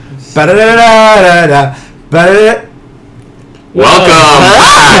Welcome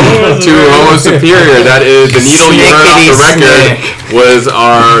back to Homo Superior. That is the needle you heard off the record was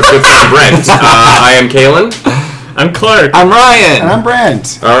our good friend Brent. I am Kalen. I'm Clark. I'm Ryan. And I'm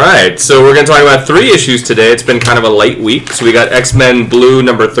Brent. All right, so we're going to talk about 3 issues today. It's been kind of a light week. So we got X-Men Blue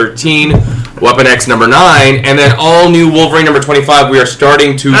number 13, Weapon X number 9, and then all new Wolverine number 25. We are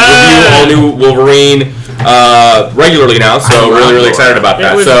starting to review all new Wolverine regularly now, so really excited about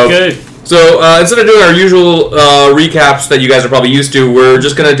that. It was good. So instead of doing our usual recaps that you guys are probably used to, we're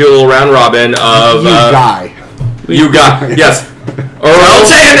just going to do a little round robin of... You guy. Yes. Earl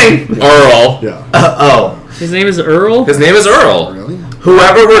Channing. Earl. Yeah. His name is Earl? His name is Earl. Really?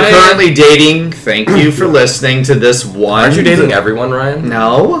 Whoever we're currently dating, thank you for listening to this one. Aren't you dating everyone, Ryan?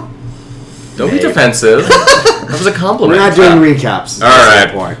 No. Don't be defensive. That was a compliment. We're not doing recaps. All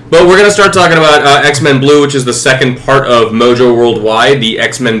right. But we're going to start talking about X-Men Blue, which is the second part of Mojo Worldwide, the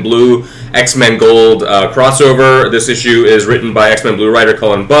X-Men Blue, X-Men Gold crossover. This issue is written by X-Men Blue writer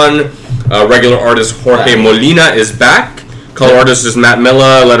Cullen Bunn. Regular artist Jorge Molina is back. Color artist is Matt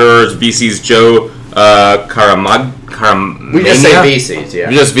Milla. Letterer is VC's Joe Caramagna. We just say VCs, yeah.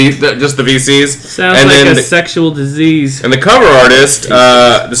 Just the VCs. Sounds and like then a sexual disease. And the cover artist,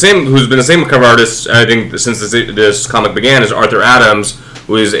 who's been the same cover artist, I think, since this comic began, is Arthur Adams,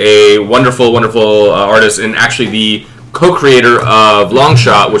 who is a wonderful, wonderful artist and actually the co-creator of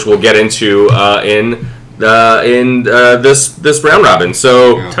Longshot, which we'll get into in this round robin.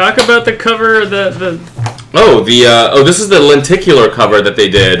 So talk about the cover. This is the lenticular cover that they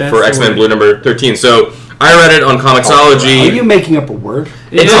did for X-Men Blue number 13. So I read it on Comixology. Are you making up a word?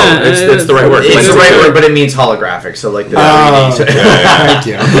 It's the right word. It's the right word, but it means holographic. So like the thank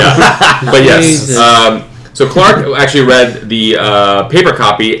you. Yeah. But yes. So Clark actually read the paper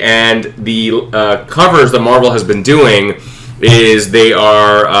copy, and the covers that Marvel has been doing is they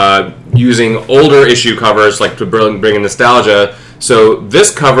are using older issue covers like to bring in nostalgia. So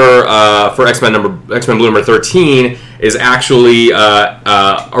this cover for X-Men Blue number 13 is actually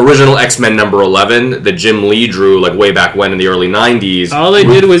original X-Men number 11 that Jim Lee drew like way back when in the early 90s. All they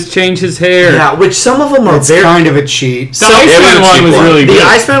did was change his hair. Yeah, which some of them are kind of a cheat. The Iceman one was really good. The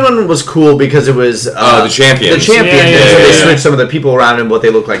Iceman one was cool because it was the champion. The champion. So they switched some of the people around and what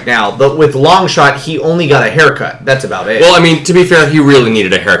they look like now. But with Longshot, he only got a haircut. That's about it. Well, I mean, to be fair, he really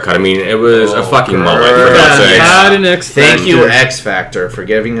needed a haircut. I mean, it was a fucking moment. For God's sakes. Thank you, X Factor, for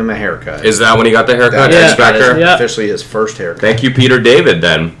giving him a haircut. Is that when he got the haircut? X Factor? Officially his first haircut. Thank you, Peter David,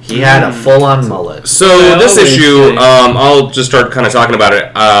 then. He had a full-on mullet. So this issue, I'll just start kind of talking about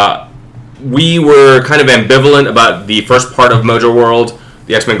it. We were kind of ambivalent about the first part of Mojo World,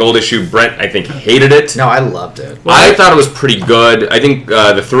 the X-Men Gold issue. Brent, I think, hated it. No, I loved it. I thought it was pretty good. I think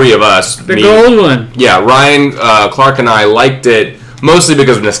the three of us... The gold one. Yeah, Ryan, Clark, and I liked it. Mostly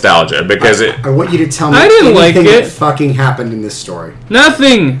because of nostalgia, because I want you to tell me I didn't like it. that fucking happened in this story.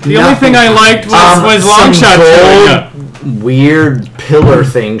 Nothing. The only thing I liked was Longshot showing up. Weird pillar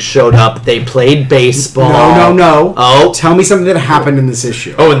thing showed up. They played baseball. No. Oh, tell me something that happened in this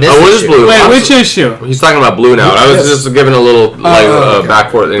issue. Oh, in this issue. Blue. Wait, which issue? He's talking about Blue now. I was just giving a little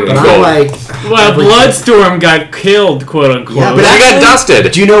backward in gold. Well, Bloodstorm got killed, quote unquote. Yeah, but he got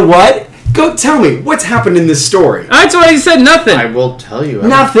dusted. Do you know what? Go tell me what's happened in this story. That's why he said nothing. I will tell you.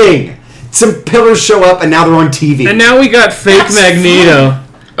 Nothing. Some pillars show up and now they're on TV. And now we got fake Magneto.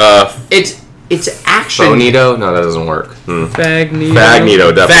 It's action. Bonito? No, that doesn't work.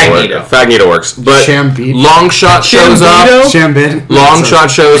 Fagnito definitely works. Fagnito works. But Longshot shows up. Longshot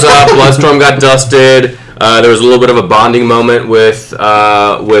shows up. Bloodstorm got dusted. There was a little bit of a bonding moment with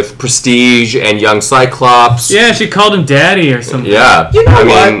Prestige and young Cyclops. Yeah, she called him Daddy or something. Yeah,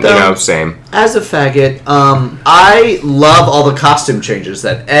 same. As a faggot, I love all the costume changes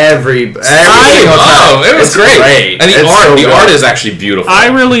that every it was great. And the art is actually beautiful. I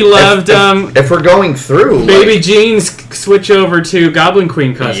really loved if we're going through Baby Jean's switch over to Goblin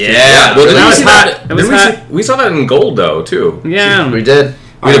Queen costume. Yeah, well, that was hot. We saw that in gold though too. Yeah, we did.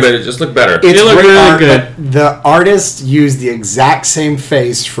 It just looked better. It's looked really good. The artist used the exact same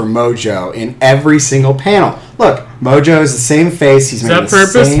face for Mojo in every single panel. Look, Mojo is the same face. He's made the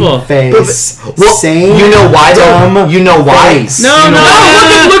purposeful? Same face. Same. You know why though? You know why? No.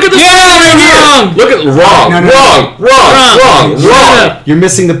 Look at the right here. Look at wrong. You're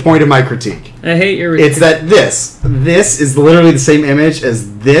missing the point of my critique. I hate your. It's that this is literally the same image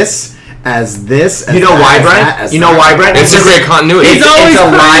as this. You know why, Brent? It's a great continuity. It's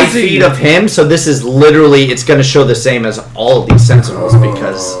a live feed of him, so this is literally, it's going to show the same as all of these Sentinels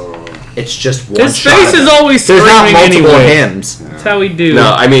because it's just one His face is always screaming anyway. There's not multiple hymns. That's how we do.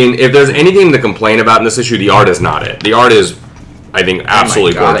 No, I mean, if there's anything to complain about in this issue, the art is not it. The art is I think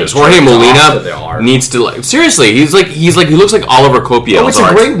absolutely God, gorgeous. I Jorge jerked off to the Molina art. needs to seriously. He looks like Oliver Copiel's Oh, it's a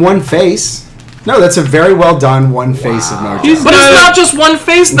art. great one face. No, that's a very well done one face of Mojo. But it's not just one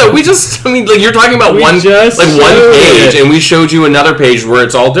face though. You're talking about one showed page, it. and we showed you another page where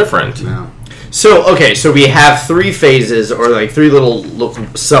it's all different. No. So we have 3 phases, or like 3 little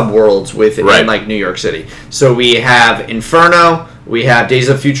sub-worlds within Right. like New York City. So we have Inferno, we have Days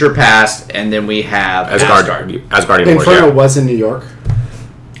of Future Past, and then we have Asgardian Wars. Inferno Yeah. was in New York.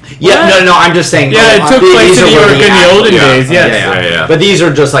 Yeah, no, I'm just saying. Yeah, it took place these in are New where York the in the actual- olden days, yes. Yeah. But these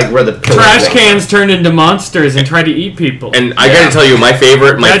are just like where the pillars Trash are. cans turned into monsters and tried to eat people. And I gotta tell you, my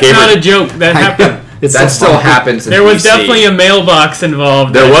favorite. That's not a joke. That happened. It's That so still funny. happens. In There was DC. definitely a mailbox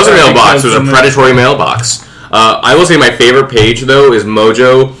involved. There was a mailbox. It was a Someone- predatory mailbox. I will say my favorite page though is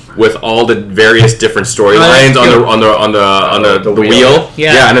Mojo with all the various different storylines on the wheel.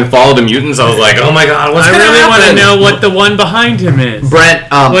 Yeah. and then follow the mutants. I was like, oh my god, what's I gonna really want to happen? know what the one behind him is. Brent,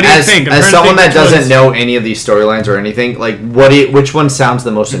 What do you as, think? I'm as trying to someone think that which doesn't ones- know any of these storylines or anything, like which one sounds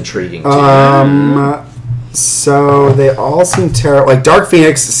the most intriguing to you? So they all seem terrible. Like Dark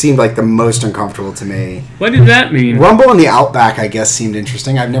Phoenix seemed like the most uncomfortable to me. What did that mean? Rumble in the Outback, I guess, seemed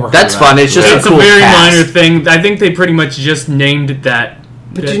interesting. I've never heard That's of that. fun. It's just It's a cool a very cast. minor thing. I think they pretty much just named that.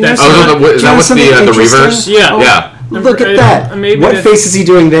 But that- you that's know Oh, not- is that know what's something the interesting? reverse? Yeah. Yeah. Look at that. Maybe What that's- face is he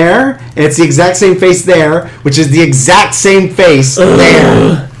doing there? And it's the exact same face there, which is the exact same face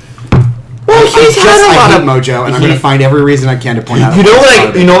there. Well, he's I had a lot hate of Mojo, and I'm going to find every reason I can to point out. You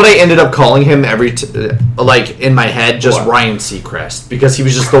know what I ended up calling him like in my head, just What? Ryan Seacrest, because he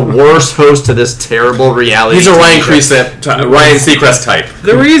was just the worst host to this terrible reality. He's a TV Ryan show. Seacrest type.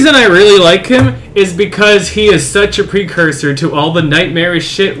 The reason I really like him is because he is such a precursor to all the nightmarish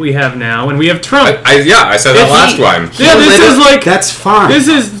shit we have now, and we have Trump. I said that If last he- time. yeah, this is like That's fine. this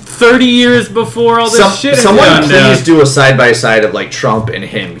is 30 years before all this shit has Someone gone down. please do a side by side of like Trump and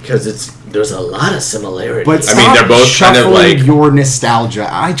him, because there's a lot of similarities. But I mean, stop they're both kind of shuffling like- your nostalgia.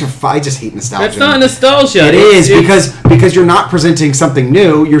 I just hate nostalgia. That's not nostalgia. It is It's- because you're not presenting something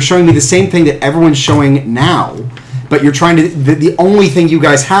new. You're showing me the same thing that everyone's showing now. But you're trying to. The only thing you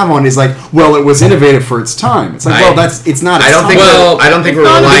guys have on is like, well, it was innovative for its time. It's like, it's not. I don't think we're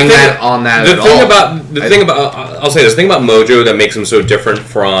relying on that The at thing all. about I'll say this thing about Mojo that makes him so different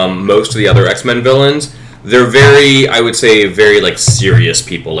from most of the other X-Men villains. They're very, I would say, very like serious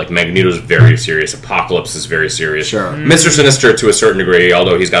people. Like Magneto's very serious. Apocalypse is very serious. Sure. Mr. Sinister to a certain degree,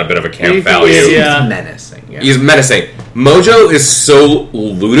 although he's got a bit of a camp He's- value. yeah. He's menacing. Yeah. He's menacing. Mojo is so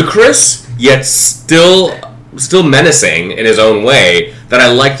ludicrous, yet still menacing in his own way, that I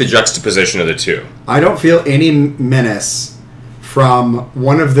like the juxtaposition of the two. I don't feel any menace from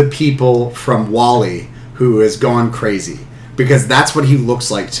one of the people from WALL-E who has gone crazy. Because that's what he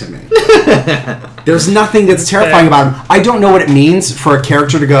looks like to me. There's nothing that's terrifying about him. I don't know what it means for a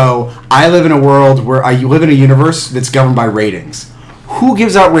character to go, I live in a world where I live in a universe that's governed by ratings. Who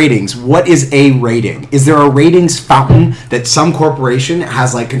gives out ratings? What is a rating? Is there a ratings fountain that some corporation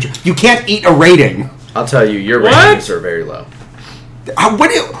has like control? You can't eat a rating. I'll tell you, your What? ratings are very low. What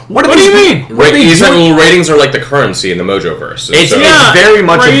do you mean? Ratings are like the currency in the Mojoverse. It's Yeah, very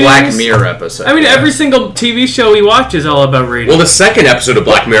much a Black ratings- Mirror episode. I mean, yeah. every single TV show we watch is all about ratings. Well, the second episode of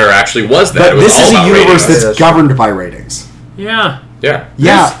Black Mirror actually was that. But It was this all is a about universe ratings. that's That's governed by ratings. yeah. Yeah.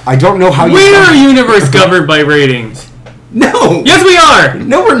 Yeah, I don't know how you... We're a universe governed by ratings. No! Yes, we are.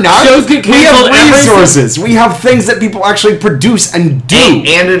 No, we're not. Shows get we have canceled every resources. We have things that people actually produce and do.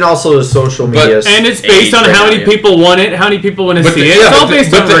 and it also is social media. And it's based on how many people want it, how many people want to see it. It's all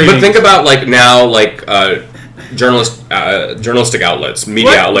based on ratings. But think about like now, like journalistic outlets, media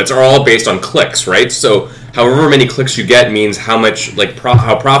What? outlets are all based on clicks, right? So however many clicks you get means how much like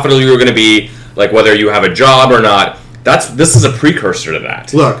how profitable you're going to be, like whether you have a job or not. This is a precursor to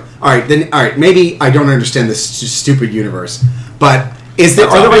that. Look, all right, maybe I don't understand this stupid universe, but are That's there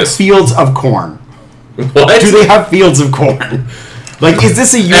like obvious. fields of corn? What? Do they have fields of corn? Like, is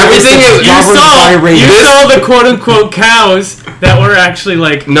this a universe Everything that's is- governed by You ratings? saw the quote-unquote cows that were actually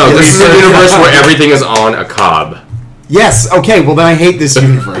like... No, this is a universe where everything is on a cob. Yes, okay, well then I hate this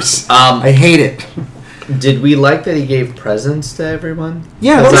universe. I hate it. Did we like that he gave presents to everyone?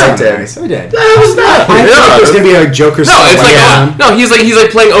 Yeah, that was I did. nice. I did. That was not. I thought there's going to be a Joker No, it's like yeah. he's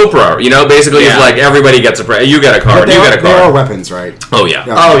like playing Oprah. You know, basically Yeah. it's like everybody gets a you get a car, But and you get a they're all car. weapons, right? Oh yeah.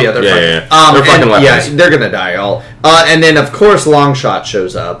 Oh yeah, they're Yeah, fucking. yeah. They're fucking and, weapons. Yeah, they're gonna die all. And then of course Longshot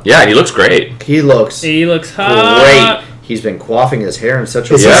shows up. Yeah, he looks great. He looks He looks hot. great. He's been quaffing his hair in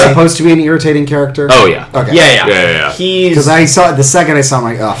such a Is he way. supposed to be an irritating character? Oh yeah. Okay. Yeah. Yeah. He's Because I saw the second I saw him,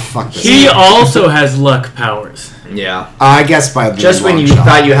 like, oh fuck this. He also has luck powers. yeah. I guess by the Just when long you shot.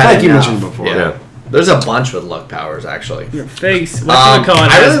 thought you had like you enough. mentioned before. Yeah. There's a bunch with luck powers, actually. Your face. Whatchamacallit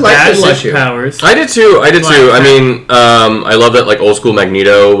I really has like bad this luck issue. powers. I did too. I mean, I love that. Like old school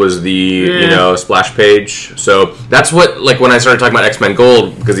Magneto was the splash page. So that's what like when I started talking about X-Men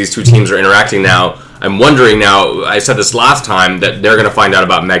Gold because these two teams are interacting now. I'm wondering now. I said this last time that they're going to find out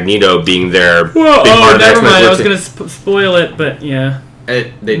about Magneto being their big part of the never X-Men. mind. I was going to spoil it, but yeah.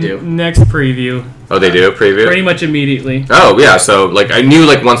 They do. Next preview. Oh, they do preview. Pretty much immediately. Oh yeah. So like I knew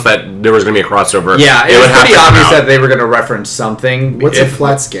like once that there was going to be a crossover. Yeah, it was pretty obvious that they were going to reference something. What's a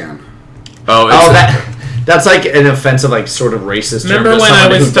flat scan? That's like an offensive, like sort of racist term. Remember for when I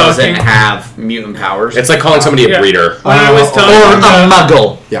someone was who doesn't talking- have mutant powers? It's like calling somebody a breeder. When I was or talking a about,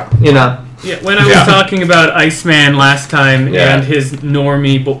 muggle. Yeah. You know. yeah, when I was talking about Iceman last time Yeah. and his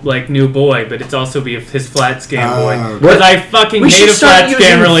normie new boy, but it's also be his flat scan boy. okay. Because I fucking We hate should a start flat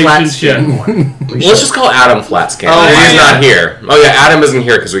scan using flat relationship. scan more. Let's just call Adam Flatscan. Oh, He's yeah. not here. Oh yeah, Adam isn't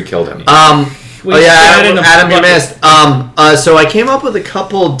here because we killed him. We Oh yeah, sat in a Adam, you bucket. missed. So I came up with a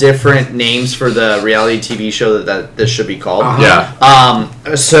couple different names for the reality TV show that this should be called. Yeah.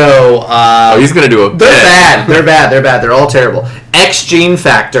 He's He's gonna do a. They're bad. They're bad. They're bad. They're all terrible. X Gene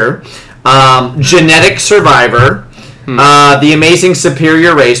Factor, Genetic Survivor, The Amazing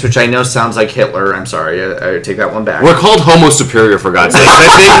Superior Race, which I know sounds like Hitler. I'm sorry. I take that one back. We're called Homo Superior for God's sake.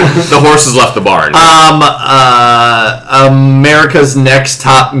 I think the horse has left the barn. America's Next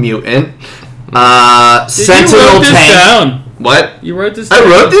Top Mutant, Sentinel You wrote this Tank. down. What? You wrote this I down.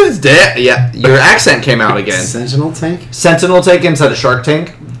 wrote this down. Yeah, your accent came out again. Sentinel tank? Sentinel Tank instead of Shark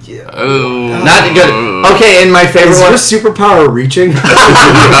Tank. Oh. Not good. Okay, and my favorite Is one. your superpower reaching? And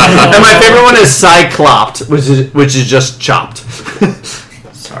my favorite one is Cyclopped, which is just chopped.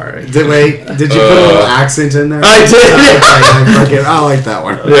 Sorry. Did you put a little accent in there? I did. Okay, I like that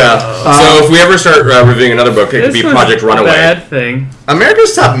one. Yeah. So if we ever start reviewing another book, it could This be was Project a Runaway. bad thing.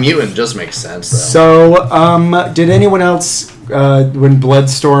 America's Top Mutant just makes sense though. So, did anyone else, when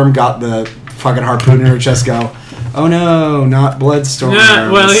Bloodstorm got the fucking harpoon in her chest, go, oh no, not Bloodstorm? Yeah,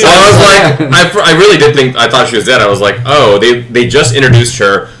 well, So I was like, I really did think, I thought she was dead. I was like, oh, they just introduced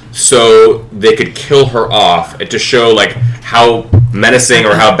her so they could kill her off to show like how menacing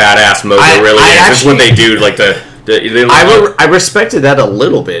or how badass Mojo really is. This is what they do, like I respected that a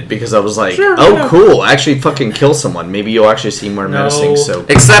little bit because I was like, cool, actually fucking kill someone. Maybe you'll actually seem more menacing. So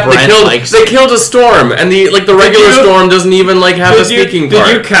except they killed a Storm, and the regular Storm doesn't even like have a speaking part.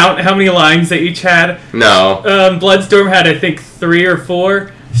 Did you count how many lines they each had? No. Bloodstorm had I think 3 or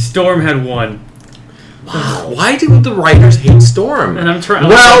 4. Storm had 1. Why do the writers hate Storm? And I'm trying.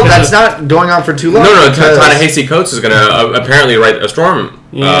 Well, that's not going on for too long. No, because- Ta-Nehisi Coates is going to apparently write a Storm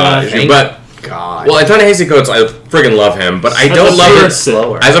issue, but God. well, and Ta-Nehisi Coates, I friggin' love him, but I don't love him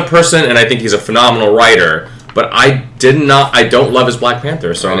slower. as a person, and I think he's a phenomenal writer. But I don't love his Black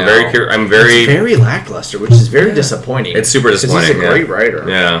Panther, so I'm very curious. It's very lackluster, which is very disappointing. It's super disappointing. He's a great writer.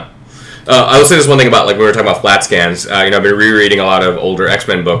 Yeah. I will say this one thing about, like, when we were talking about flat scans. I've been rereading a lot of older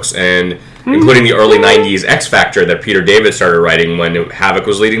X-Men books, and including the early 90s X-Factor that Peter David started writing when Havoc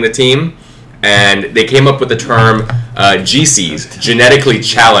was leading the team. And they came up with the term GCs, genetically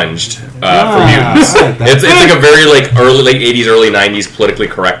challenged for mutants. It's like a very like late 80s, early 90s politically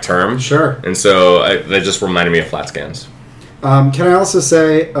correct term. Sure. And so that just reminded me of flat scans. Can I also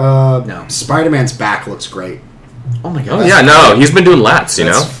say, No. Spider-Man's back looks great. Oh my God. Oh yeah, no, he's been doing lats, you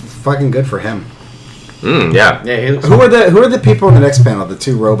That's know. fucking good for him. Yeah. Yeah. Who are the people in the next panel? The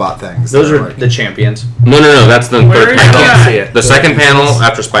 2 robot things. Those that are like- the champions. No, that's the Where third is panel. that? See it. The second panel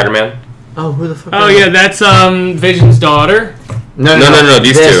after Spider-Man. Oh, who the fuck? Oh yeah, that's Vision's daughter. No,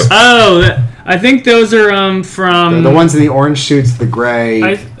 these This- two. Oh, I think those are from the ones in the orange suits, the gray.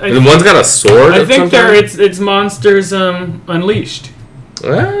 And one's got a sword. I think it's Monsters Unleashed.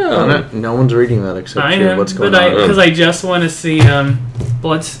 Oh. No one's reading that except I you. know, What's going but on? because I just want to see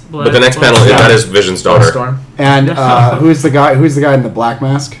Blood. But the next panel, that is Vision's daughter. Storm. And who's the guy in the black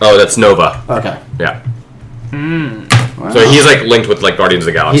mask? Oh, that's Nova. Okay. Yeah. Wow. So he's like linked with like Guardians of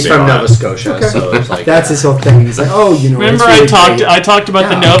the Galaxy. He's from and all Nova that. Scotia, so it's like That's his whole thing. He's like, oh, Remember, it's really great. I talked about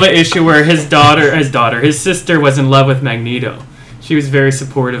the Yeah. Nova issue where his sister was in love with Magneto. She was very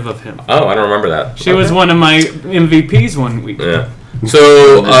supportive of him. Oh, I don't remember that. She was one of my MVPs one week. Yeah.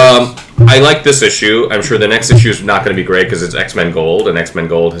 So I like this issue. I'm sure the next issue is not going to be great because it's X-Men Gold, and X-Men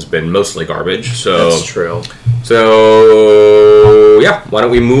Gold has been mostly garbage. So That's true. So yeah, why don't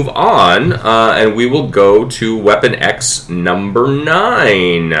we move on and we will go to Weapon X number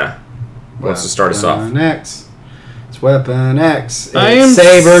 9. Who wants to start us off? Next. It's with Weapon X. I It's am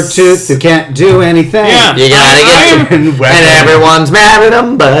Sabretooth who can't do anything. Yeah. You gotta get And and everyone's mad at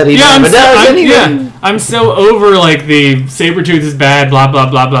him, but he never does anything. I'm so over like the Sabretooth is bad, blah blah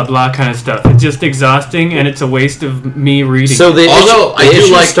blah blah blah kind of stuff. It's just exhausting and it's a waste of me reading. So the Although issue, I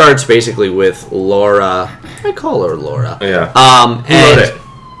do like- starts basically with Laura. I call her Laura. Yeah. Who wrote and it?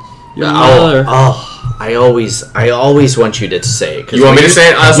 Your mother. I always want you to say it. 'Cause You want me when to say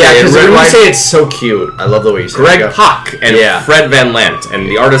it? I'll say Yeah, it. because Red, when you white- say it's so cute. I love the way you say it. Greg Go. Pak and Yeah. Fred Van Lant. And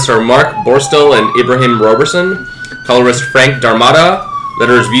the artists are Mark Borstel and Ibrahim Roberson. Colorist Frank Darmada.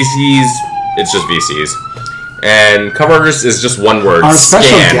 Letters VCs. It's just VCs. And cover artist is just one word. Our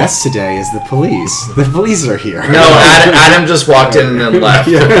special Scan. guest today is the police. The police are here. No, Adam just walked in and then left.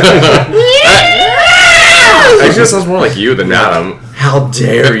 Actually, it sounds more like you than Adam. How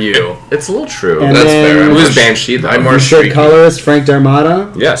dare you? It's a little true. And That's then- fair. Who's Banshee though? I'm more You said streaky. colorist Frank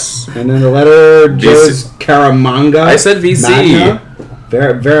Darmada, Yes. and then the letter Joe's Caramanga. I said VC. Magna,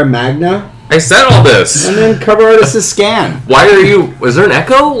 Vera Magna, I said all this. and then cover artist is Scan. Why are you? Was there an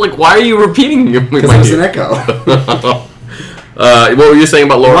echo? Like, why are you repeating? Because there was an echo. What were you saying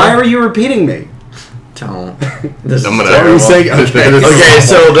about Laura? Why are you repeating me? Don't. This I'm is gonna. What were you saying? Okay. Okay,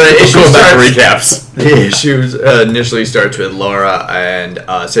 so the issue Go back to starts. recaps. The issue initially starts with Laura and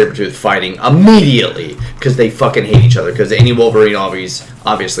Sabretooth fighting immediately because they fucking hate each other. Because any Wolverine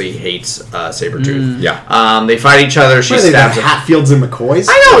obviously hates Sabretooth. Yeah. They fight each other. She What are they, stabs the him. Hatfields and McCoys?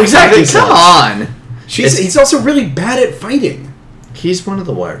 I know exactly. Fuck Come yourself. on. He's also really bad at fighting. He's one of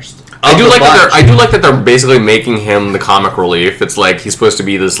the worst. I do Of the like that. bunch. I do like that they're basically making him the comic relief. It's like he's supposed to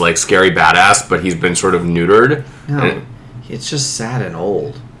be this like scary badass, but he's been sort of neutered. No, And- it's just sad and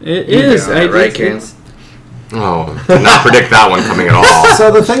old. It You is. know that, right, Ken? oh, did not predict that one coming at all.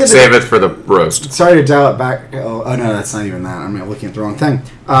 So the thing is, Save it for the roast. sorry to dial it back. Oh no, that's not even that. I'm looking at the wrong thing.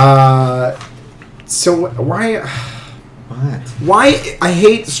 So why? What? Why I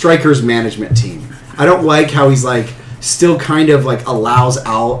hate Stryker's management team. I don't like how he's like still kind of like allows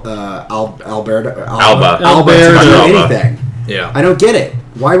Alba to Alba. do Alba. anything. Yeah. I don't get it.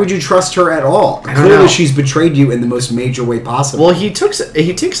 Why would you trust her at all? don't Clearly, know. she's betrayed you in the most major way possible. Well, he takes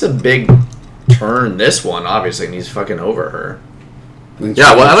a big turn this one, obviously, and he's fucking over her.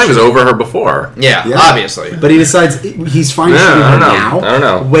 Yeah, well, I think he was over her before. Yeah, Yeah. obviously. But he decides he's fine Yeah, shooting I her don't know. now. I don't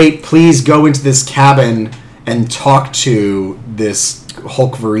know. Wait, please go into this cabin and talk to this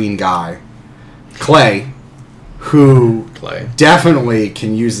Hulkverine guy, Clay, who Clay. definitely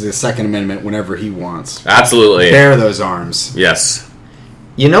can use the Second Amendment whenever he wants. Absolutely. Bare those arms. Yes.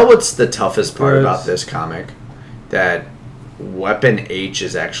 You know what's the toughest part Yes. about this comic? That Weapon H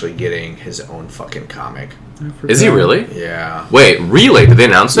is actually getting his own fucking comic. Is he really? Yeah. Wait, really? Did they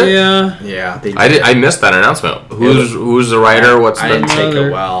announce it? Yeah. Yeah. They I missed that announcement. Who's the writer? What's I the? didn't take Mother.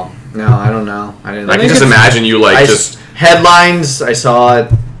 it well. No, I don't know. I didn't. I can think just it's- imagine you like I just. headlines. I saw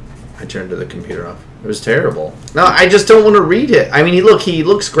it. I turned the computer off. It was terrible. No, I just don't want to read it. I mean, he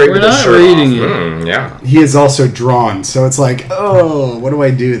looks great We're with his not shirt reading off. it. Yeah. He is also drawn, so it's like, oh, what do I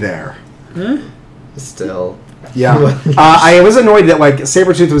do there? Still. Yeah. I was annoyed that, like,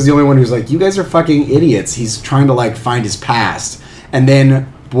 Sabretooth was the only one who was like, you guys are fucking idiots. He's trying to, like, find his past. And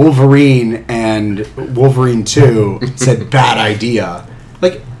then Wolverine and Wolverine 2 said, bad idea.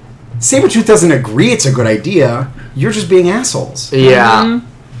 Like, Sabretooth doesn't agree it's a good idea. You're just being assholes. Yeah.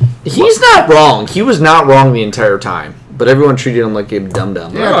 He's not wrong. He was not wrong the entire time. But everyone treated him like a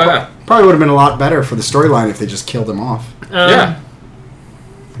dum-dum. Yeah. Oh, yeah. Probably would have been a lot better for the storyline if they just killed him off. Yeah.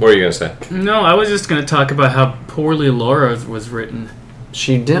 What were you gonna say? No, I was just going to talk about how poorly Laura was written.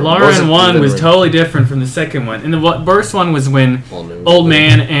 She didn't. Laura in wasn't one even was re- totally different from the second one. And the first one was when All new. Old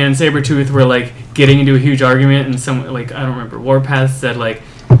Man and Sabretooth were like getting into a huge argument, and some like I don't remember. Warpath said like,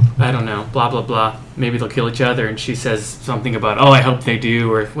 I don't know, blah blah blah. Maybe they'll kill each other, and she says something about, oh, I hope they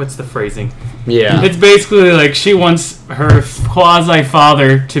do, or what's the phrasing? Yeah. It's basically like she wants her quasi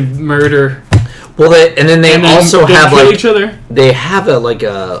father to murder, Well, and then they and then also they have kill like each other. they have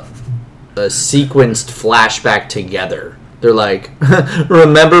a sequenced flashback together. They're like,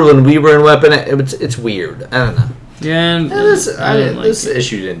 remember when we were in Weapon? It's weird. I don't know. Yeah, and This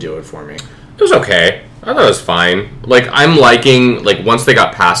issue didn't do it for me. It was okay. I thought it was fine. Like I'm liking like once they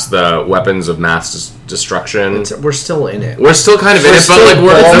got past the weapons of mass destruction, We're still in it. we're still kind of in We're it, but still like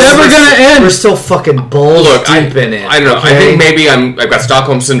we're balls- never gonna end. We're still fucking balls Look, deep in it. I don't know. I okay? think maybe I've got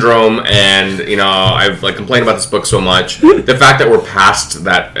Stockholm syndrome, and you know I've like complained about this book so much. The fact that we're past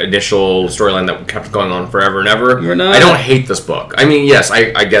that initial storyline that kept going on forever and ever. We're not. I don't hate this book. I mean, yes,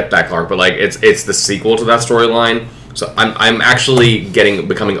 I get that, Clark, but like it's the sequel to that storyline, so I'm actually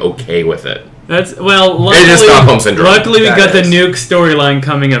becoming okay with it. That's luckily, It is Stockholm Syndrome. Luckily, we That got the is. Nuke storyline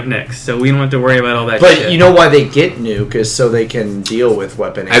coming up next, so we don't have to worry about all that But shit. you know why they get Nuke is so they can deal with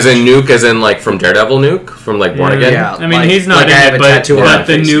weapon. As in Nuke, as in like from Daredevil Nuke, from like Born Again. Yeah. I mean, like- he's not like I have in a it, tattoo on my but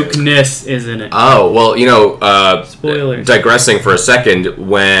the face, nuke-ness is in it. Oh well, Spoilers. digressing for a second,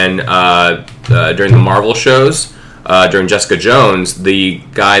 when during the Marvel shows, during Jessica Jones, the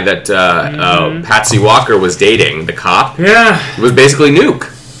guy that Patsy Walker was dating, the cop, Yeah. was basically Nuke.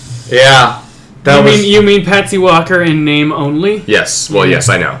 Yeah. You mean Patsy Walker in name only? Yes. Well, yes,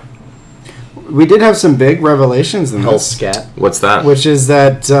 I know. We did have some big revelations in this, Scat. What's that? which is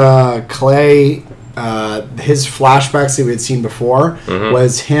that Clay, his flashbacks that we had seen before,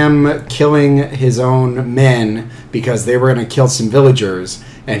 was him killing his own men because they were going to kill some villagers,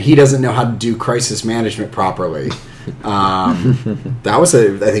 and he doesn't know how to do crisis management properly. That was,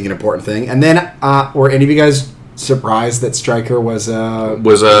 I think, an important thing. And then, were any of you guys surprised that Stryker was not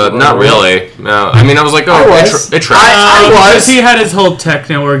really. No, I mean, I was like, oh, I was. it tracked. I was. Because he had his whole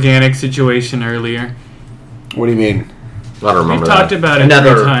techno-organic situation earlier. What do you mean? I don't We remember talked that. about it And 3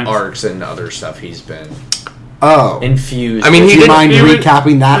 other times. arcs and other stuff he's been Oh, infused. I mean, with. he do you didn't- mind he was-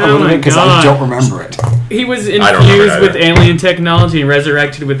 recapping that a Oh little my bit because I God. don't remember it. He was don't remember infused either. with alien technology and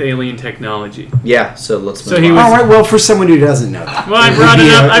resurrected with alien technology. Yeah, so let's So move he on. was- All right, well, for someone who doesn't know that, Well, I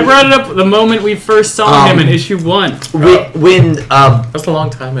brought it up the moment we first saw him in issue 1. When That's a long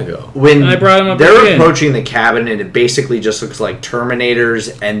time ago. when And I brought him up they're again. approaching the cabin and it basically just looks like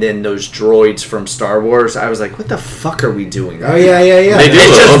Terminators and then those droids from Star Wars, I was like, what the fuck are we doing? Oh yeah. They do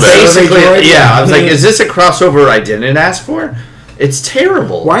It's a little just bit. basically, Droid? yeah. I was like, is this a crossover I didn't ask for? It's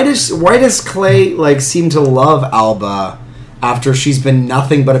terrible. Why does Clay seem to love Alba after she's been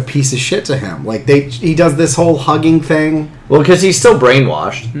nothing but a piece of shit to him? He does this whole hugging thing. Well, because he's still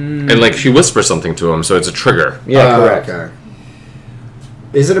brainwashed. And like she whispers something to him, so it's a trigger. Yeah, correct. Okay.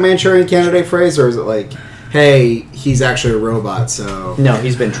 Is it a Manchurian Candidate phrase, or is it like, hey, he's actually a robot, so... No,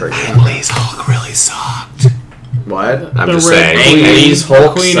 he's been triggered. Please, Hulk really sucked. What? I'm The just Red saying. Queen. Please,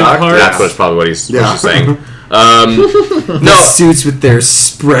 Hulk Queen of sucked. Hearts. That's what's probably what he's saying. The No, suits with their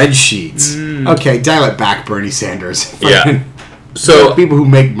spreadsheets. Okay, dial it back, Bernie Sanders. Yeah. Fucking- so people who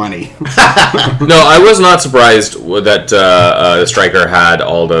make money. no, I was not surprised that Stryker had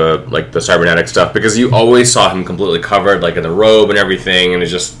all the the cybernetic stuff, because you always saw him completely covered, like in the robe and everything, and it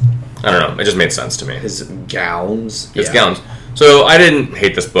just, I don't know, it just made sense to me. His gowns. His Yeah. gowns. So I didn't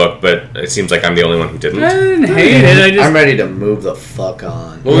hate this book, but it seems like I'm the only one who didn't. I didn't hate it. I'm ready to move the fuck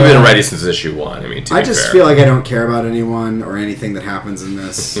on. Well, we've been ready since issue 1. I mean, to I be just fair. feel like I don't care about anyone or anything that happens in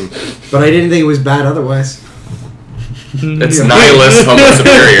this. But I didn't think it was bad otherwise. It's nihilist homo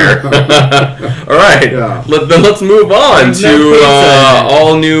superior. All right, Yeah. then let's move on There's to no pizza.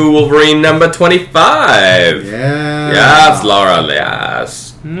 all new Wolverine number 25. Yeah. Yes, Laura.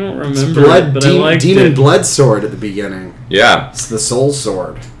 Yes. I don't remember Blood, it, but I liked demon it. blood sword at the beginning. Yeah, It's the soul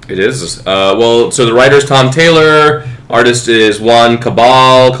sword. it is. Well, so the writer's Tom Taylor, artist is Juan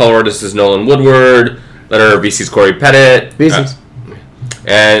Cabal, color artist is Nolan Woodward, letter VC's Corey Pettit. VC's.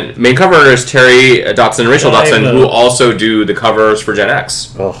 And main cover artist Terry Dotson and Rachel Dotson, Divo. who also do the covers for Gen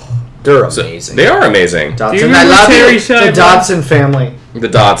X. Oh, they're So amazing. they are amazing. Dotson. Do you I remember love Terry you. Schiavo? The Dotson family. The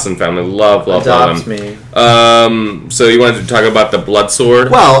Dotson family, love Adopts them. me. So you wanted to talk about the blood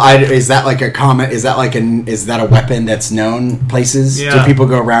sword? Well, is that like a comment? Is that a weapon that's known places? Yeah. Do people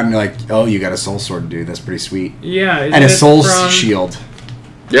go around and be like, oh, you got a soul sword, dude? That's pretty sweet. Yeah, And a isn't it soul from shield.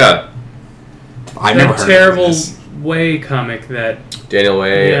 Yeah, I've never that heard terrible of this. Way comic that Daniel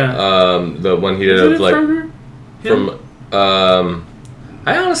Way. Yeah. The one he did is of it like from her? Him?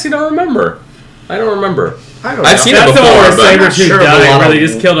 I honestly don't remember. I don't remember. I don't I've know. seen it That's the one where before, but Sabretooth sure of a died, lot where of they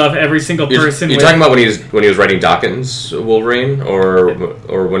just them. killed off every single person. You're with- talking about when he was writing Dawkins Wolverine, or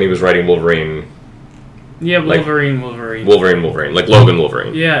when he was writing Wolverine, Yeah, like- Wolverine. Wolverine, like Logan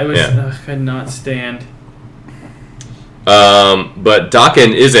Wolverine. Yeah, it was. Yeah. Ugh, could not stand. But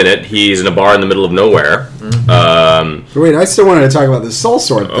Dakin is in it. He's in a bar in the middle of nowhere. Wait, I still wanted to talk about the soul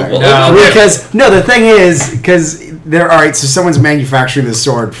sword thing. well, okay. Because the thing is, all right, so someone's manufacturing the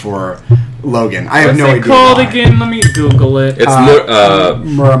sword for Logan. I have What's no it idea. called why. again? Let me Google it. It's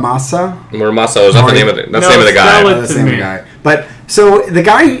Muramasa. Muramasa. Is that the name of the? That's No, the name of the guy. spell it. That's to the name of me. the guy. But so the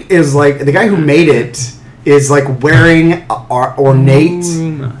guy is like the guy who made it is like wearing ornate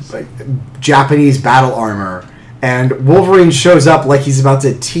like Japanese battle armor, and Wolverine shows up like he's about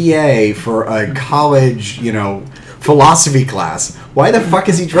to TA for a college, philosophy class. Why the fuck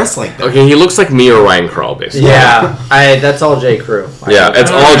is he dressed like that? Okay, he looks like me or Ryan Crawl, basically. Yeah, that's all J. Crew. Yeah, it's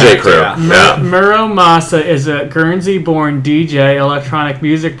all J. Crew. Yeah. Yeah. Muro Masa is a Guernsey-born DJ, electronic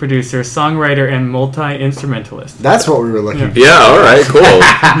music producer, songwriter, and multi-instrumentalist. That's what we were looking for. Yeah, all right,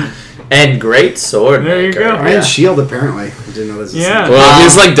 cool. And great sword. There you go. And shield, apparently. I didn't know this. Yeah. Well,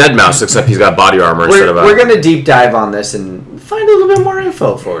 he's like Deadmau5, except he's got body armor instead of a... We're going to deep dive on this and find a little bit more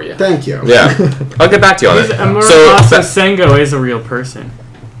info for you. Thank you. Yeah. I'll get back to you on it. Amurasa Sengo is a real person.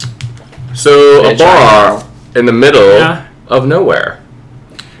 So a Bitch, bar in the middle Yeah. of nowhere.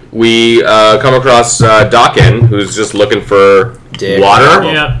 We come across Dawkin, who's just looking for Dick. water.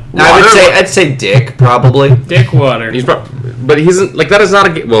 Yeah. I'd say Dick, probably. Dick water. But he isn't, like, that is not a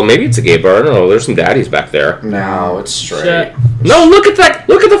gay... Well, maybe it's a gay bar. I don't know. There's some daddies back there. No, it's straight. Shut- No, look at that.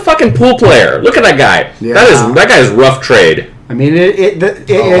 Look at the fucking pool player. Look at that guy. Yeah. That guy is rough trade. I mean,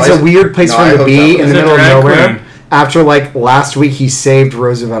 it's I- a weird place no, for I him to hooked be up in with the him. middle of He's a drag nowhere. queen. After, like, last week he saved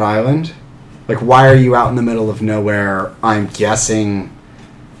Roosevelt Island. Like, why are you out in the middle of nowhere? I'm guessing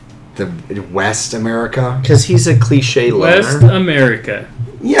the West America. Because he's a cliche West loner. America.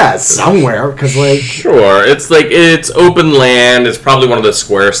 Yeah, somewhere. Because, like, Sure. It's open land. It's probably one of the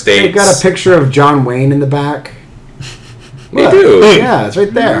square states. they've got a picture of John Wayne in the back. They Look. do. Yeah, it's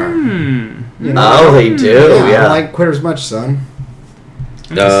right there. Hmm. You know? Oh, they do, I yeah. don't like Quitter's much, son.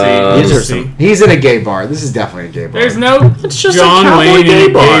 Let's these are see. some- He's in a gay bar. This is definitely a gay bar. There's no It's just John a cowboy Wayne gay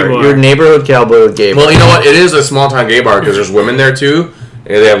in a bar. gay bar. Your neighborhood cowboy with gay bar. Well, you know what? It is a small town gay bar because there's women there too.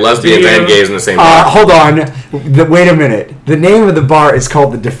 And they have lesbians and gays in the same bar. Hold on. Wait a minute. The name of the bar is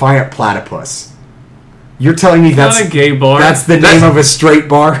called the Defiant Platypus. You're telling me Not a gay bar. that's the That's- name of a straight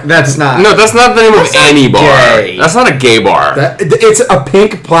bar? That's not. No, that's not the name of any bar. gay. That's not a gay bar. It's a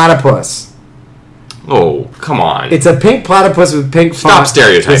pink platypus. Oh, come on. It's a pink platypus with pink Stop font.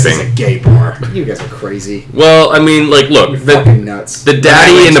 stereotyping. This is a gay bar. You guys are crazy. Well, I mean, like, look, You're the fucking nuts.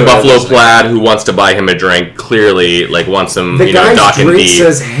 daddy in the to it, buffalo it's like- plaid who wants to buy him a drink clearly, like, wants some, The guy's Dawkin drink deep.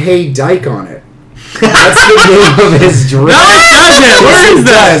 says "Hey Dyke" on it. That's the name of his drink. No, it doesn't. Where is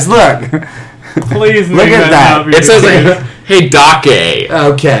that? It does. Look. Please Look make at that. not be It says, the like, hey, Dake.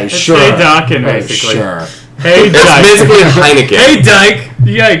 Okay, sure. Hey Dawkin, Hey, basically. sure. Hey It's Dyke. basically a Heineken. Hey Dyke.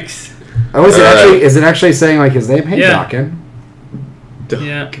 Yikes. Oh, is it actually saying like his name? Hey, Yeah. Dawkin.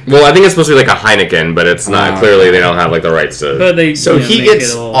 Yeah. Well, I think it's supposed to be like a Heineken, but it's not. Oh. Clearly, they don't have, like, the rights to... But they So he make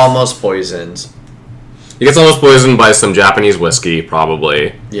gets it all- almost poisoned. He gets almost poisoned by some Japanese whiskey,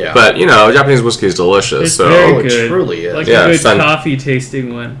 probably. Yeah. But, Japanese whiskey is delicious, It's so... very Oh, it good. truly is. Like Yeah, a good son. coffee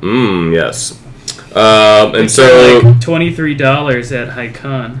tasting one. Yes. And It's so... like $23 at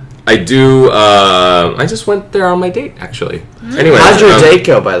Haikon. I do. I just went there on my date, actually. Anyway, How'd your date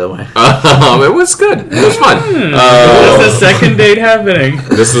go, by the way? It was good. It was fun. What's the second date happening?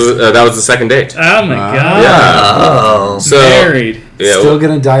 This was that was the second date. Oh my god. Yeah. Oh. So Married. yeah. Still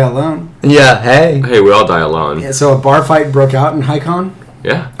gonna die alone. Yeah, hey. Hey, we all die alone. Yeah, so a bar fight broke out in Haikon.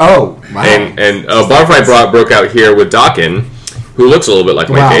 Yeah. Oh, wow. And a bar fight broke out here with Dawkin, who looks a little bit like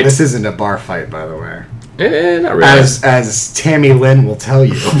my Wow, date. this isn't a bar fight, by the way. Not really. As Tammy Lynn will tell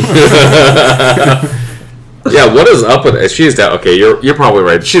you. Yeah, what is up with it? She's okay. You're probably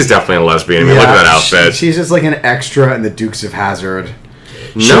right. She's definitely a lesbian. I mean, look at that outfit. She's just like an extra in the Dukes of Hazzard.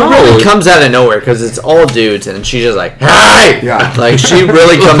 She no, really comes out of nowhere because it's all dudes, and she's just like, "Hey!" Yeah. Like she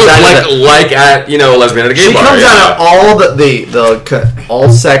really comes out of like at lesbian at a gay she bar. comes yeah. out of all the all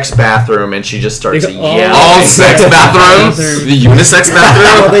sex bathroom, and she just starts Like, all- yelling. all sex bathrooms, Bathroom. the unisex bathroom.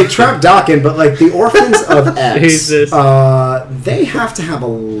 Well, they trapped Dawkin, but like the Orphans of X, Jesus. they have to have a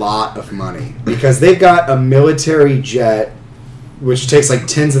lot of money because they've got a military jet, which takes like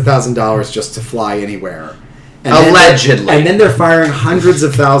tens of thousands of dollars just to fly anywhere. Allegedly. And then they're firing hundreds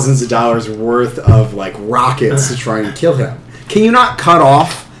of thousands of dollars worth of like rockets to try and kill him. Can you not cut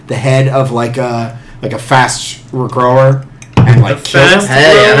off the head of like a fast grower and like kill him? fast-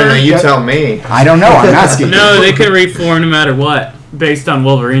 Hey, I don't know. You Yeah. tell me. I don't know. I'm asking. No, you. they could reform no matter what, based on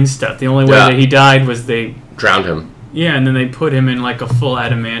Wolverine stuff. The only way Yeah. that he died was Drowned him, and then they put him in like a full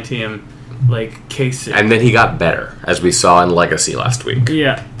adamantium, like casing. and then he got better, as we saw in Legacy last week.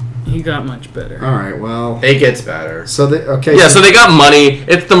 Yeah, he got much better. All right. Well. It gets better. So they okay. Yeah, so they got money.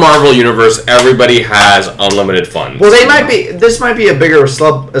 It's the Marvel universe. Everybody has unlimited funds. Well, they might be. This might be a bigger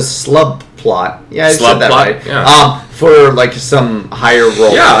slub plot. Yeah, I Slub said that plot? right. Yeah. For like some higher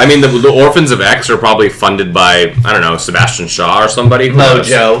role. Yeah, I mean the Orphans of X are probably funded by Sebastian Shaw or somebody. Who knows?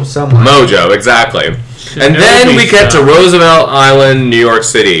 Mojo. Someone. Mojo, exactly. And know then these we get to stuff. Roosevelt Island, New York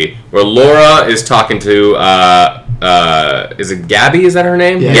City, where Laura is talking to is it Gabby? Is that her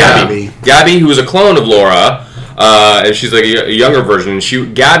name? Yeah, Gabby. Gabby, who's a clone of Laura, and she's like a younger version.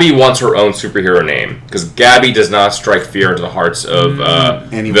 Gabby wants her own superhero name because Gabby does not strike fear into the hearts of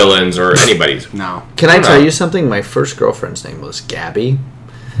Anyone. villains or anybody's. No. Can I I don't tell know. you something? My first girlfriend's name was Gabby.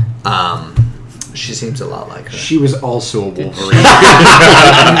 She seems a lot like her. She was also a Wolverine.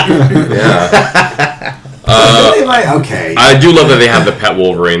 Yeah. They like, okay. I do love that they have the pet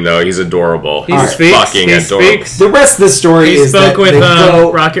Wolverine though. He's adorable. He He's speaks. fucking He adorable. speaks. The rest of the story He is that spoke with they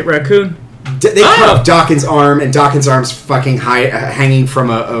go. Rocket Raccoon. They cut off Dawkins' arm, and Dawkins' arm's fucking hanging from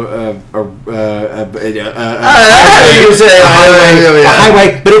a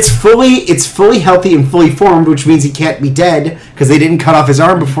highway. But it's fully healthy and fully formed, which means he can't be dead because they didn't cut off his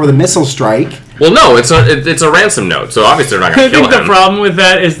arm before the missile strike. Well, no, it's a ransom note, so obviously they're not I going to kill think the him. problem with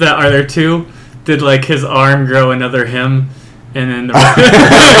that is that are there two? Did like his arm grow another him, and then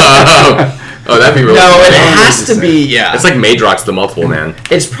the Oh, that'd be really No, cool. it has to be. Yeah, It's like Madrox the Multiple Man.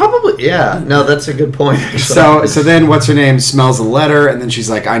 it's probably. Yeah, no, that's a good point. Actually. So then what's her name smells a letter, and then she's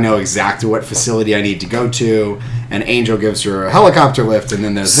like, I know exactly what facility I need to go to. And Angel gives her a helicopter lift, and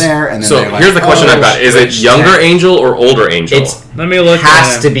then they're there, and then So they're like, here's the question I've got: is it younger Angel or older Angel? It's let me look.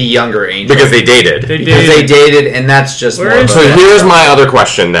 has at to be younger Angel because they dated. because they dated, and that's just Where more is of So a- here's my other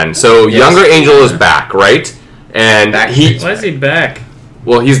question then. So Yes. younger Angel is back, right? And Why is he back?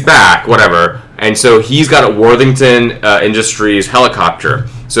 well, he's back, whatever. And so he's got a Worthington Industries helicopter.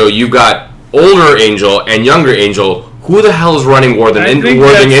 So you've got older Angel and younger Angel. Who the hell is running I think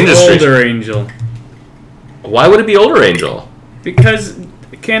Worthing that's Industries? older Angel. Why would it be older Angel? Because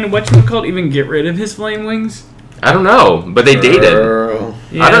can whatchamacallit even get rid of his flame wings? I don't know, but they dated. Girl.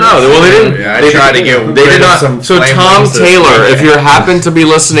 Yeah, I don't know. Well, they didn't. Yeah, I they tried to get They rid did of not. some So flame Tom wings this Taylor, weekend. if you happen to be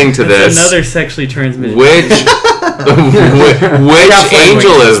listening to That's this, another sexually transmitted. which flame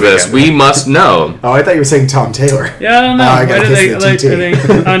Angel wings is this this? weekend. We must know. Oh, I thought you were saying Tom Taylor. Yeah, I don't know. I Why gotta do they kiss the like? TT. Are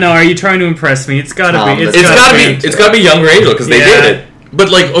they, oh no, are you trying to impress me? It's gotta be. It's gotta be younger Angel because they Yeah. dated. But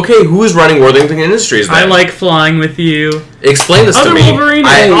like, okay, who is running Worthington Industries? Then? I like flying with you. Explain this to Other me. Wolverine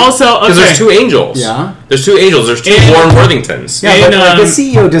also okay. Because there's two Angels. Yeah. There's two Angels. There's two And- Warren Worthingtons. Yeah, And, but like, the um,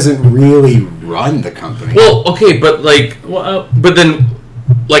 CEO doesn't really run the company. Well, okay, but like, Well, but then,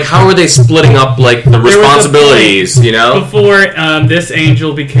 like, how are they splitting up like the was a responsibilities? You know. before this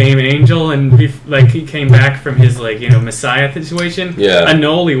Angel became Angel, and like he came back from his Messiah situation. Yeah.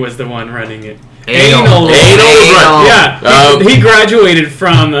 Anoli was the one running it. Anal. Anal. Yeah, he graduated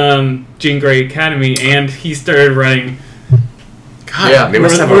from Jean Grey Academy, and he started running. God, Yeah. they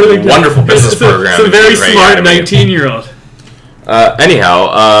must have really a wonderful business program. Some at very Jean Grey smart Academy. 19-year-old.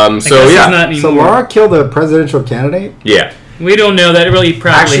 Anyhow, so yeah, So Laura killed a presidential candidate? yeah. We don't know. That really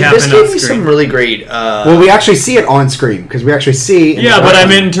probably Actually, this happened gave on me screen. some really great. Well, we actually see it on screen, because we actually see... in Yeah, the but I background.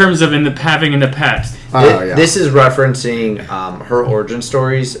 meant in terms of having in the past. Oh, yeah. This is referencing her origin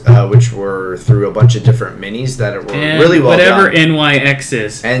stories, which were through a bunch of different minis that were And really well whatever done. NYX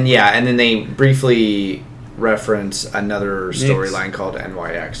is. And yeah, and then they briefly reference another storyline called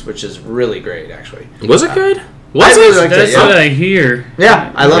NYX, which is really great, actually. Was it good? I Was really it? liked That's it, yeah. what I hear.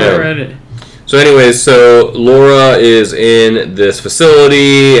 Yeah, I love Yeah. it. read it. So, anyways, so Laura is in this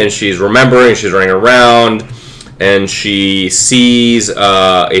facility and she's remembering. She's running around, and she sees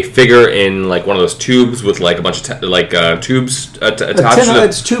a figure in like one of those tubes with like a bunch of tubes attached to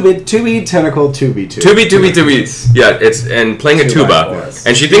It's tubey, tentacle, tubey. Tubey. Yeah, it's and playing a tuba, Yes.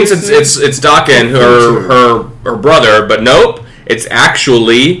 and she thinks it's Dakin, her brother, but nope, it's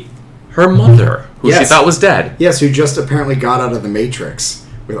actually her mother, who she Yes. thought was dead. Yes, who just apparently got out of the Matrix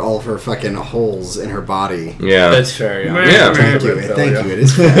with all of her fucking holes in her body. Yeah, That's fair, yeah. Yeah. Thank you. It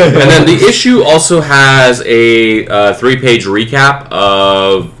is fair. and then the issue also has a 3-page recap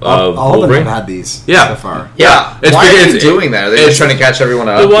of All of them Wolverine. have had these Yeah. so far. Yeah, It's why are because they doing that? Are they it's- just trying to catch everyone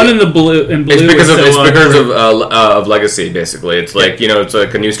up? The one in the blue It's because was of so it's because awkward. of legacy, basically. It's like it's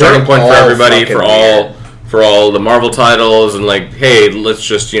like a new starting They're point for all everybody fucking for all the Marvel titles, and like, hey, let's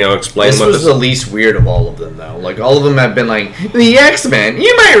just explain This what was this. the least weird of all of them, though. Like, all of them have been like, the X-Men,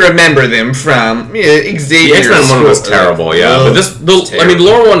 you might remember them from The Xavier. X-Men one was terrible, yeah, but the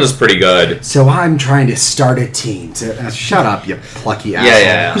Laura one is pretty good. So I'm trying to start a team. Shut up, you plucky asshole.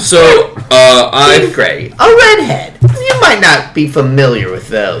 Yeah. So Jean I Grey, a redhead. You might not be familiar with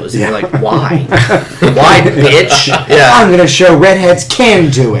those. And you're like, why? Why, bitch? Yeah. I'm gonna show redheads can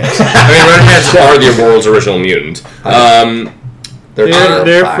do it. redheads are the world's original mutant.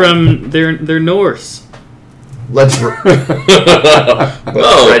 They're Norse. Let's Oh,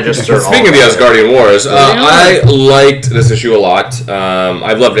 register speaking of the Asgardian Wars, I liked this issue a lot.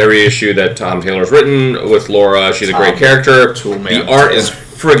 I've loved every issue that Tom Taylor's written with Laura. She's a great character. The art is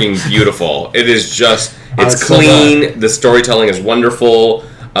frigging beautiful. It is just, it's clean. The storytelling is wonderful.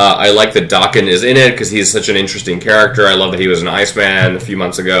 I like that Dakin is in it because he's such an interesting character. I love that he was an Iceman a few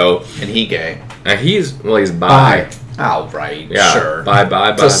months ago. And he gay. And he's bi. Bye. Oh, right. Yeah. Sure. Bye.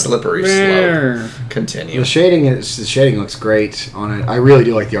 It's a slippery slope. There. Continue. The shading looks great on it. I really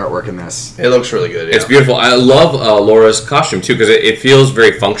do like the artwork in this. It looks really good, yeah. It's beautiful. I love Laura's costume too because it feels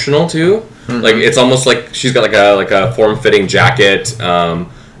very functional too. Like it's almost like she's got like a form-fitting jacket,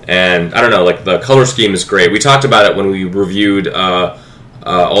 and I don't know, like the color scheme is great. We talked about it when we reviewed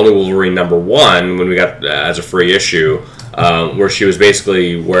All New Wolverine #1 when we got as a free issue, where she was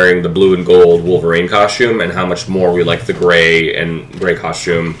basically wearing the blue and gold Wolverine costume, and how much more we like the gray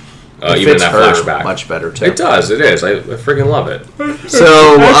costume. Even in that flashback, much better too. It does. It is. I freaking love it.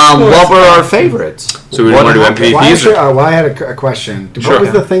 So, what were our favorites? So we want to do MVPs. Well, I had a question. Sure. What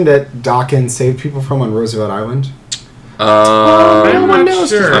was the thing that Dawkins saved people from on Roosevelt Island? I'm not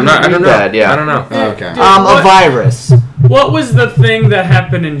sure. I don't know. Yeah. I don't know. Oh, okay. A virus. What was the thing that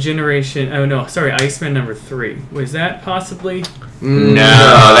happened in Generation... Oh, no. Sorry, Iceman #3. Was that possibly... No,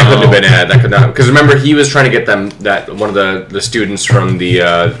 that couldn't have been it. That could not. Because remember, he was trying to get one of the students from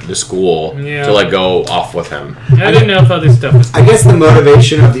the school to like go off with him. I didn't know if other stuff was... I guess the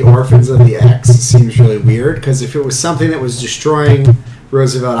motivation of the Orphans of the X seems really weird, because if it was something that was destroying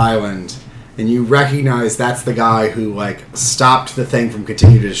Roosevelt Island, and you recognize that's the guy who like stopped the thing from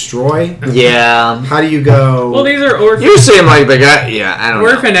continuing to destroy, Yeah. how do you go? Well, these are orphans. You seem like the guy. Yeah, I don't know.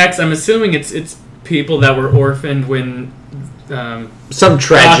 Orphan X, I'm assuming it's people that were orphaned when... Some Rocket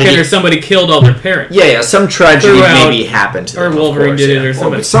tragedy. or somebody killed all their parents. Yeah, some tragedy Throughout- maybe happened to Or them, of Wolverine course, did it, yeah. or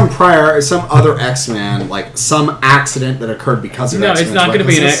somebody. some other X-Man, like some accident that occurred because of No, X-Men. it's not going to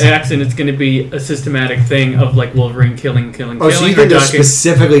be an accident. It's going to be a systematic thing of like Wolverine killing. Oh, so you or think they're Doc-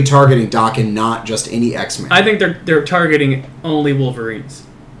 specifically targeting Doc and not just any X-Man? I think they're targeting only Wolverines.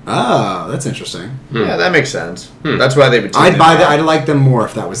 Oh, that's interesting. Yeah, that makes sense. That's why they would. I'd buy that. I'd like them more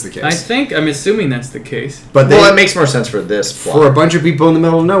if that was the case. I'm assuming that's the case. But Well, that makes more sense for this plot. for a bunch of people in the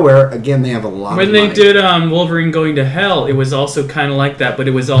middle of nowhere, again, they have a lot When of they money. did Wolverine Going to Hell, it was also kind of like that, but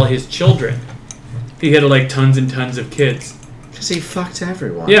it was all his children. He had like tons and tons of kids. Because he fucked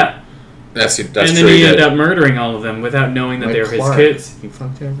everyone. Yeah, That's and true. then he ended up murdering all of them without knowing that Like they were his Clark. kids. He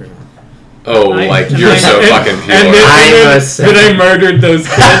fucked everyone. Oh, you're so fucking pure. And then I murdered those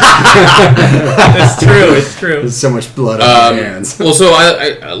kids. It's true. It's true. There's so much blood on your hands. Well, so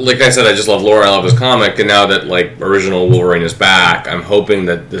I like I said, I just love Laura. I love his comic, and now that like original Wolverine is back, I'm hoping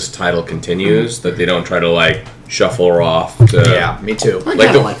that this title continues. That they don't try to like shuffle her off. Yeah, me too. I like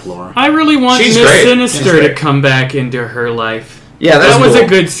kinda the- like Laura. I really want She's Miss great. Sinister She's to great. come back into her life. Yeah, that's That was cool. a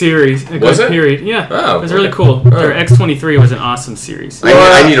good series. A Was good it? period. Yeah. Oh, it was really okay. cool. Oh. Their X-23 was an awesome series.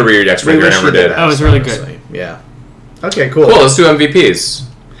 I need to read X-Men. I wish never we did. that, Oh, it was really good. honestly. Yeah. Okay, cool. Cool. Let's do MVPs.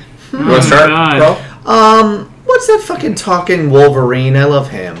 You want to start, God. bro? What's that fucking talking Wolverine? I love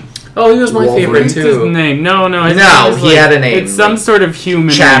him. Oh, he was my Wolverine. favorite What's his too. name? No. His No, name is he had a name. It's some sort of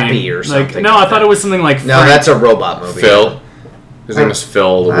human Chappie name. or something No, like I thought that. it was something like No, Frank. that's a robot movie. Phil. His name is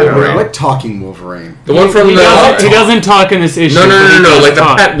Phil the I don't know. Wolverine. What talking Wolverine? The one from He doesn't talk in this issue. No, but he does like the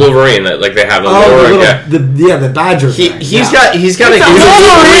talk. pet Wolverine that like they have. The badger thing. He's yeah. got a It's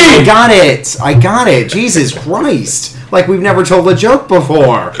a I got it. Jesus Christ. Like we've never told a joke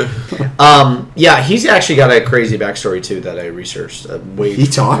before. Yeah, he's actually got a crazy backstory too that I researched. He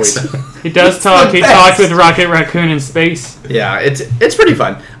talks. He does talk. He best. talked with Rocket Raccoon in space. Yeah, it's pretty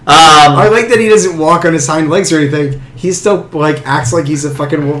fun. I like that he doesn't walk on his hind legs or anything. He still like acts like he's a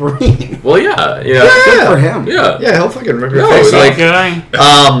fucking Wolverine. Well, yeah, Good for him. yeah. Yeah, he'll fucking rip your No, face it's off. like- Guy.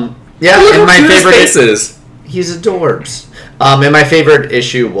 Yeah, Look and how my cute his favorite face is. he's adorbs. And my favorite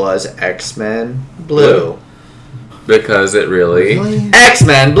issue was X-Men Blue. Because it really.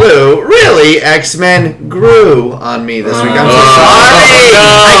 X-Men Blue, really? X-Men grew on me this week. I'm so Oh, sorry. no.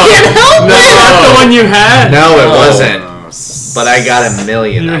 I can't help Is it. that the one you had? No, it Oh. wasn't. But I got a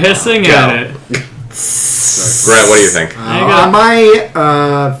million. You're of them. hissing Go. at it. Grant, what do you think?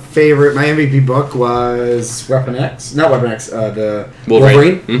 My favorite, my MVP book was Weapon X. Not Weapon X, the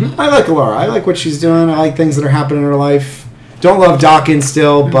Wolverine. Wolverine. I like Laura. I like what she's doing. I like things that are happening in her life. Don't love Dawkins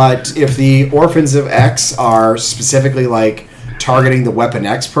still, but if the Orphans of X are specifically like targeting the Weapon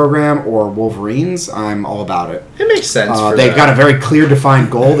X program or Wolverines, I'm all about it. It makes sense. For They've that. got a very clear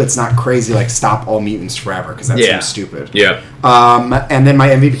defined goal that's not crazy like stop all mutants forever, because that Yeah. seems stupid. Yeah. And then my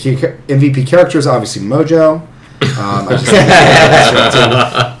MVP character is obviously Mojo.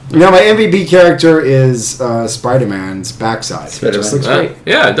 No, my MVP character is Spider-Man's backside. It just looks great.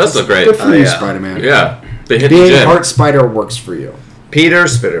 Yeah, it does look great. Good for you, yeah. Spider-Man. Yeah. They hit the Being gym. part Spider works for you. Peter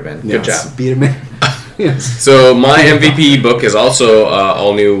Spiderman. Good Yes. job. Beat him in. Yes. So my MVP book is also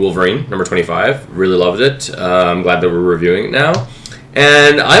all new Wolverine, number 25. Really loved it. I'm glad that we're reviewing it now.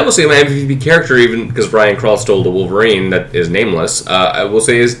 And I will say my MVP character, even because Brian Krall stole the Wolverine that is nameless, I will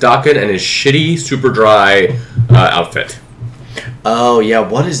say is Daken and his shitty, super dry outfit. Oh yeah,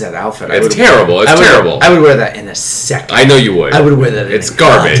 what is that outfit? It's terrible. It's terrible. I would wear that in a second. I know you would. I would wear that. It's in a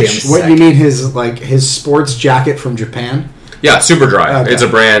garbage. goddamn What second. you mean his sports jacket from Japan? Yeah, Superdry. Okay. It's a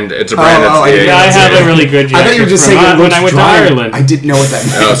brand. It's a Oh, brand. oh, I that's didn't Yeah, I know have that. a really good jacket. I thought you were just saying it when looks I went dry. to Ireland. I didn't know what that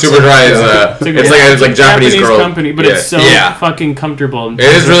meant. Superdry is it's like Japanese girl company, but it's so yeah. fucking comfortable. It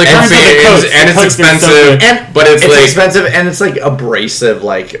is really comfy and it's expensive, but it's like expensive and it's like abrasive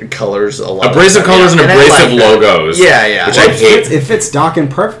like colors a lot. abrasive colors and I abrasive like that. logos. Yeah. Which I hate. It fits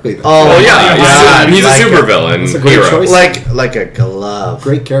Dawkins perfectly. Though. Oh, Yeah, he's a like super it. villain That's a great hero. choice. Like a glove.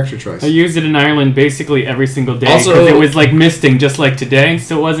 Great character choice. I used it in Ireland basically every single day because Also- it was like misting just like today,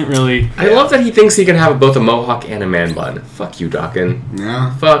 so it wasn't really. I love that he thinks he can have both a mohawk and a man bun. Fuck you, Dawkins.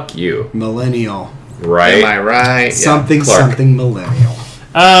 Yeah. Fuck you. Millennial. Right? Am I right? Something Clark. something millennial.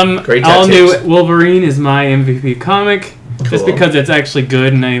 Great All new tattoos. Wolverine is my MVP comic, just Cool. because it's actually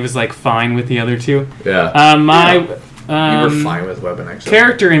good and I was like fine with the other two. Yeah. My You were fine with Weapon X.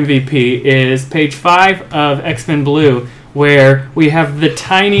 character MVP is page 5 of X-Men Blue, where we have the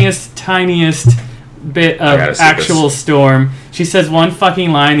tiniest bit gotta of see actual this. Storm. She says one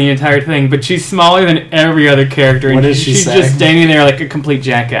fucking line the entire thing, but she's smaller than every other character. What and does she she's say? just standing there like a complete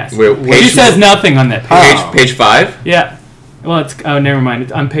jackass. Wait, She page, says nothing on that page. Oh. page 5? Yeah. Well, it's never mind.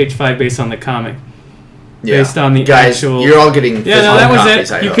 It's on page 5 based on the comic. Yeah. Based on the Guys, actual. you're all getting Yeah, no, that was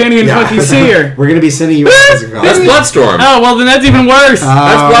copies, I it. You hope. can't even Yeah. fucking see her. We're gonna be sending you a physical. That's Bloodstorm. Oh well, then that's even worse. That's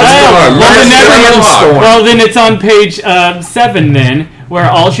Oh, Bloodstorm. well, then That's never- Bloodstorm. Well, then it's on page 7 then, where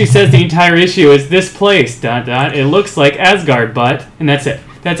all she says the entire issue is this place, ... It looks like Asgard, but... And that's it.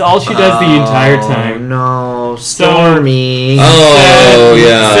 That's all she does the entire time. No, Stormy. Oh,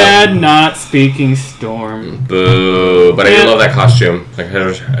 yeah. Sad not speaking Storm. Boo. But I do Yeah. love that costume. Like, I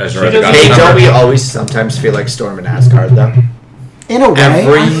read the doesn't- goddamn Hey, number. don't we always sometimes feel like Storm in Asgard though? In a way,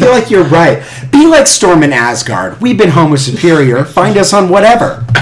 I feel like you're right. Be like Storm in Asgard. We've been Homo Superior. Find us on whatever.